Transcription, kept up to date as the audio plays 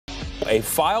A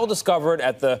file discovered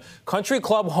at the country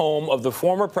club home of the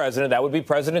former president, that would be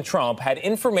President Trump, had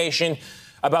information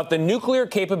about the nuclear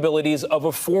capabilities of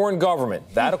a foreign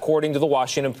government. That, according to the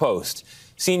Washington Post.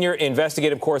 Senior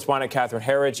investigative correspondent Catherine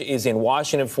Herridge is in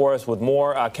Washington for us with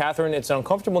more. Catherine, it's an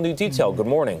uncomfortable new detail. Good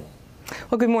morning.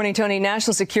 Well, good morning, Tony.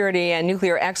 National security and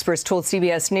nuclear experts told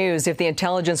CBS News if the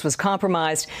intelligence was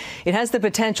compromised, it has the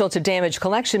potential to damage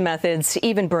collection methods,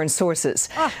 even burn sources.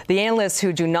 The analysts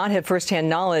who do not have firsthand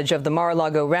knowledge of the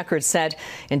Mar-a-Lago records said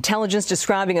intelligence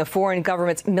describing a foreign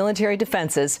government's military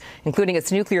defenses, including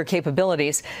its nuclear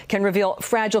capabilities, can reveal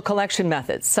fragile collection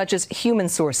methods, such as human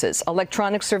sources,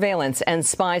 electronic surveillance, and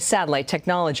spy satellite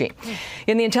technology.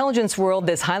 In the intelligence world,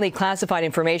 this highly classified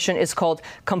information is called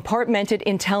compartmented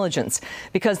intelligence,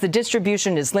 because the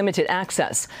distribution is limited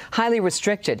access, highly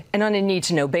restricted, and on a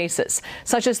need-to-know basis,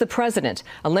 such as the president,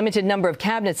 a limited number of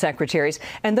cabinet secretaries,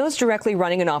 and those directly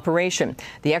running an operation.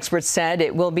 The experts said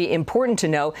it will be important to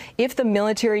know if the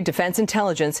military defense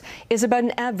intelligence is about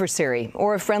an adversary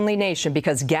or a friendly nation,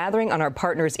 because gathering on our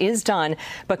partners is done,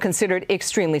 but considered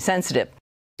extremely sensitive.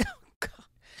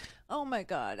 Oh, my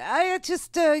God. I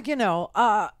just,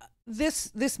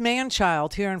 this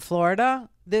man-child here in Florida,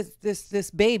 this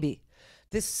baby,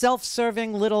 this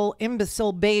self-serving little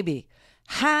imbecile baby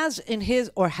has in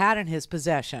his or had in his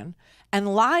possession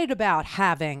and lied about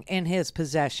having in his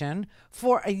possession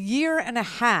for a year and a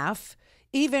half,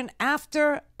 even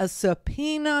after a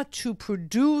subpoena to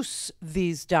produce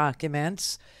these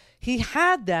documents. He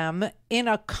had them in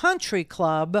a country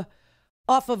club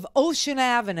off of Ocean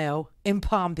Avenue in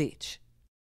Palm Beach,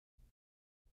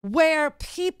 where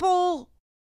people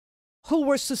who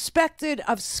were suspected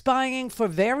of spying for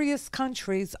various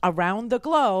countries around the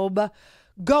globe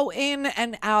go in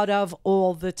and out of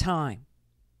all the time.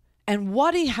 And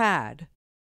what he had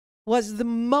was the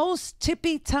most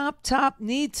tippy-top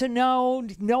need to know,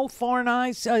 no foreign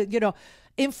eyes,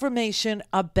 information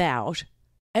about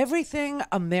everything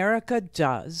America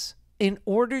does in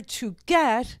order to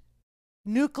get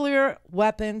nuclear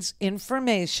weapons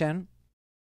information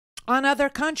on other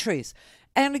countries.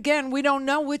 And again, we don't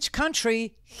know which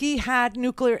country he had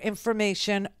nuclear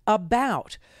information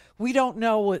about. We don't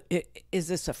know, is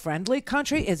this a friendly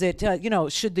country? Is it,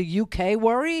 should the UK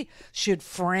worry? Should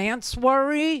France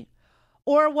worry?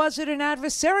 Or was it an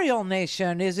adversarial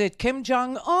nation? Is it Kim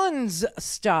Jong-un's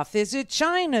stuff? Is it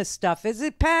China's stuff? Is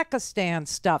it Pakistan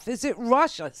stuff? Is it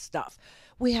Russia stuff?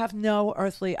 We have no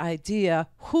earthly idea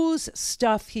whose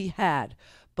stuff he had.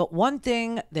 But one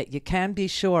thing that you can be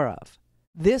sure of,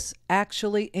 this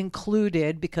actually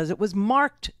included, because it was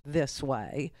marked this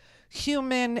way,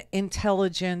 human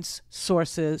intelligence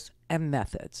sources and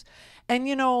methods. And,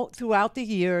 throughout the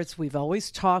years, we've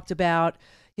always talked about,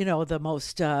 the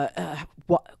most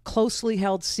closely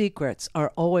held secrets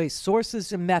are always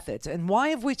sources and methods. And why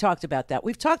have we talked about that?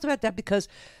 We've talked about that because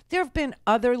there have been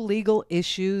other legal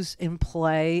issues in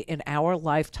play in our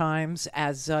lifetimes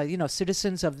as,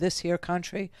 citizens of this here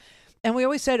country. And we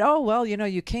always said, oh, well,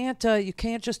 you can't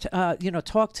just,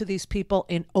 talk to these people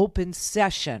in open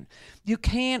session. You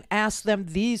can't ask them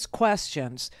these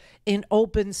questions in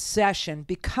open session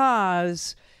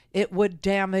because it would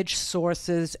damage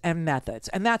sources and methods.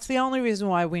 And that's the only reason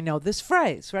why we know this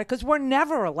phrase, right? Because we're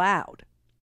never allowed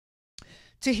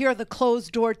to hear the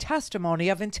closed-door testimony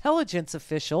of intelligence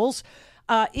officials.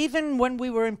 Even when we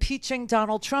were impeaching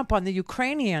Donald Trump on the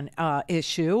Ukrainian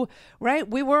issue, right?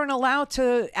 We weren't allowed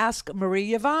to ask Marie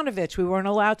Yovanovitch. We weren't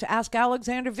allowed to ask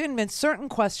Alexander Vindman certain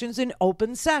questions in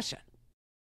open session.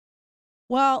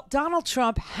 Well, Donald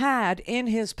Trump had in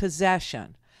his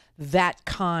possession that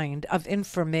kind of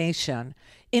information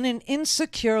in an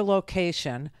insecure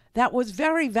location that was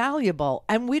very valuable.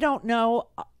 And we don't know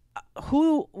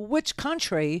which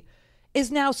country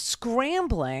is now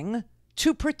scrambling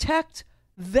to protect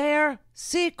their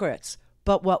secrets.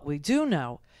 But what we do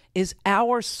know is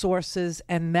our sources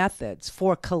and methods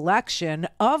for collection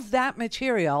of that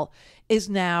material is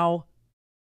now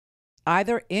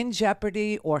either in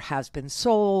jeopardy or has been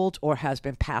sold or has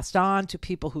been passed on to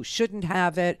people who shouldn't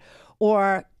have it,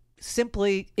 or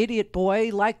simply idiot boy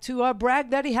like to brag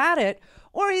that he had it,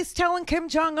 or he's telling Kim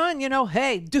Jong-un,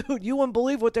 hey, dude, you wouldn't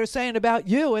believe what they're saying about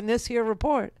you in this here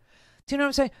report. Do you know what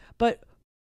I'm saying? But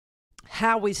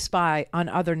how we spy on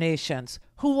other nations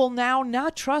who will now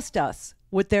not trust us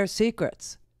with their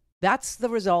secrets. That's the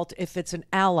result if it's an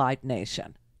allied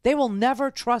nation. They will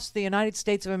never trust the United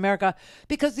States of America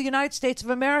because the United States of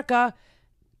America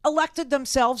elected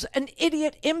themselves an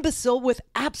idiot imbecile with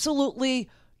absolutely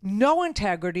no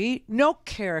integrity, no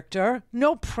character,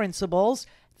 no principles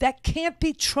that can't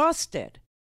be trusted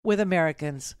with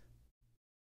Americans'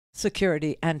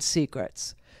 security and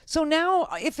secrets. So now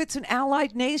if it's an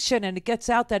allied nation and it gets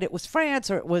out that it was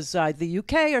France or it was the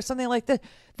UK or something like that,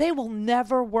 they will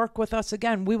never work with us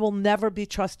again. We will never be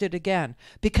trusted again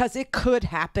because it could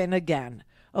happen again.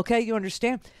 Okay, you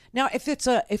understand? Now, if it's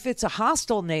a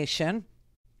hostile nation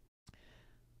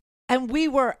and we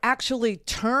were actually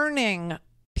turning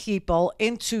people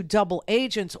into double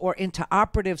agents or into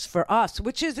operatives for us,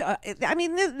 which is,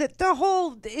 the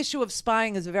whole issue of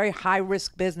spying is a very high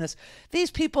risk business.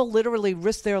 These people literally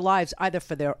risk their lives either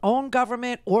for their own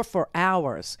government or for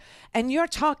ours. And you're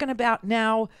talking about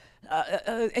now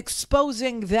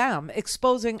exposing them,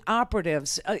 exposing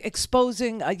operatives,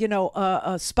 exposing,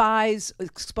 spies,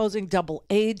 exposing double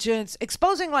agents,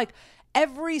 exposing like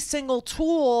every single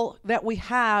tool that we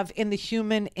have in the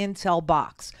human intel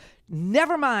box.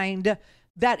 Never mind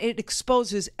that it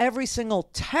exposes every single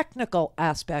technical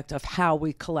aspect of how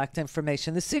we collect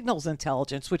information, the signals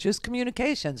intelligence, which is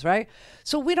communications, right?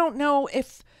 So we don't know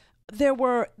if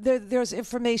there's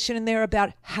information in there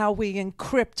about how we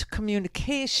encrypt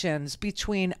communications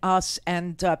between us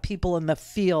and people in the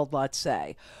field, let's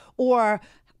say, or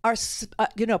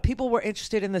people were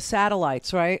interested in the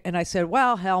satellites, right? And I said,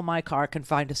 well, hell, my car can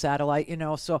find a satellite,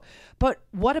 so, but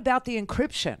what about the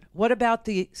encryption? What about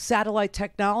the satellite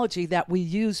technology that we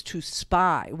use to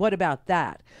spy? What about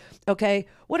that? Okay.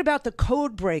 What about the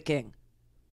code breaking?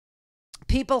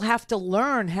 People have to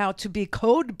learn how to be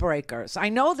code breakers. I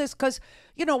know this because,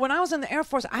 when I was in the Air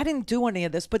Force, I didn't do any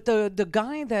of this, but the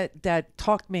guy that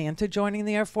talked me into joining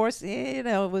the Air Force,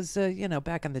 was,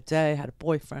 back in the day, had a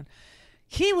boyfriend.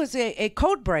 He was a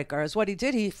code breaker is what he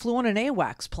did. He flew in an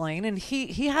AWACS plane, and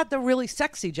he had the really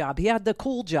sexy job. He had the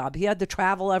cool job. He had the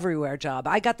travel everywhere job.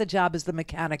 I got the job as the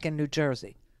mechanic in New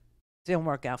Jersey. Didn't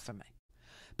work out for me.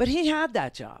 But he had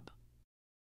that job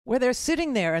where they're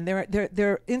sitting there and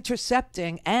they're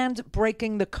intercepting and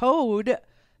breaking the code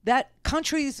that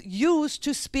countries use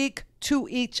to speak to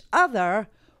each other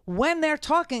when they're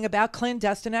talking about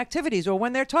clandestine activities or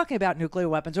when they're talking about nuclear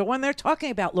weapons or when they're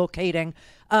talking about locating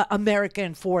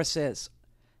American forces.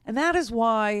 And that is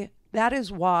why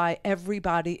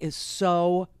everybody is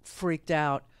so freaked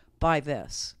out by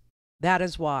this. That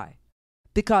is why.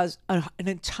 Because an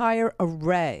entire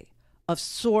array of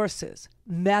sources,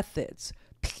 methods,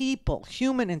 people,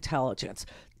 human intelligence,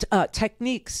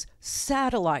 techniques,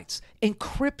 satellites,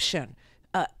 encryption,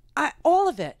 all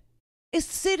of it is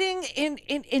sitting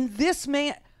in this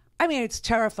man. I mean, it's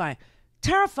terrifying.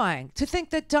 Terrifying to think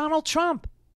that Donald Trump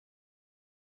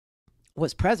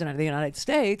was president of the United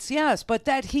States, yes, but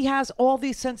that he has all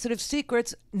these sensitive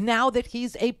secrets now that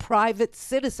he's a private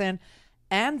citizen,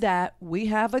 and that we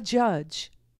have a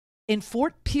judge in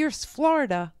Fort Pierce,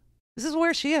 Florida. This is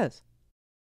where she is.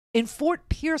 In Fort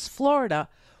Pierce, Florida,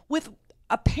 with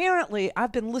apparently,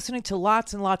 I've been listening to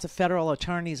lots and lots of federal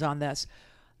attorneys on this,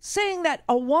 saying that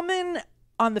a woman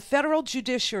on the federal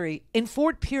judiciary in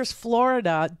Fort Pierce,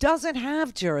 Florida, doesn't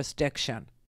have jurisdiction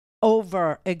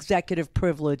over executive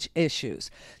privilege issues.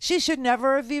 She should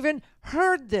never have even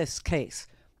heard this case.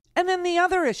 And then the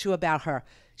other issue about her,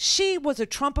 she was a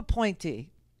Trump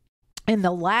appointee in the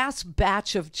last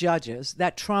batch of judges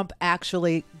that Trump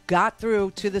actually got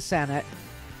through to the Senate.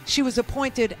 She was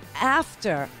appointed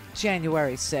after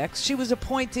January 6th. She was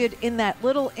appointed in that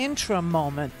little interim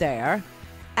moment there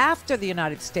after the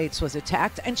United States was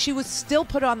attacked, and she was still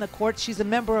put on the court. She's a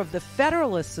member of the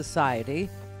Federalist Society,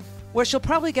 where she'll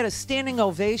probably get a standing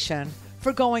ovation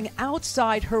for going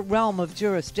outside her realm of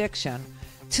jurisdiction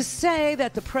to say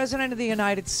that the President of the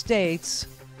United States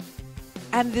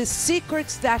and the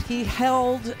secrets that he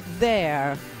held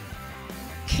there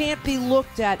can't be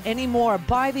looked at anymore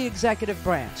by the executive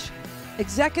branch.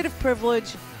 Executive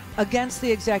privilege against the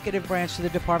executive branch to the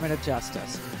Department of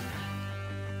Justice.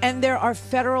 And there are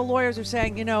federal lawyers who are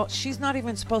saying, she's not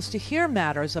even supposed to hear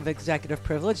matters of executive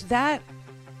privilege. That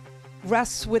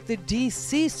rests with the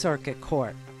D.C. Circuit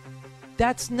Court.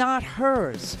 That's not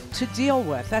hers to deal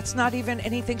with. That's not even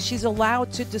anything she's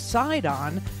allowed to decide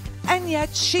on. And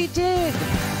yet she did.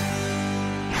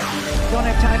 Don't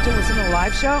have time to listen to a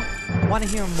live show? Want to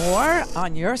hear more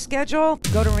on your schedule?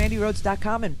 Go to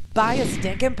RandiRhodes.com and buy a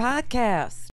stinking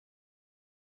podcast.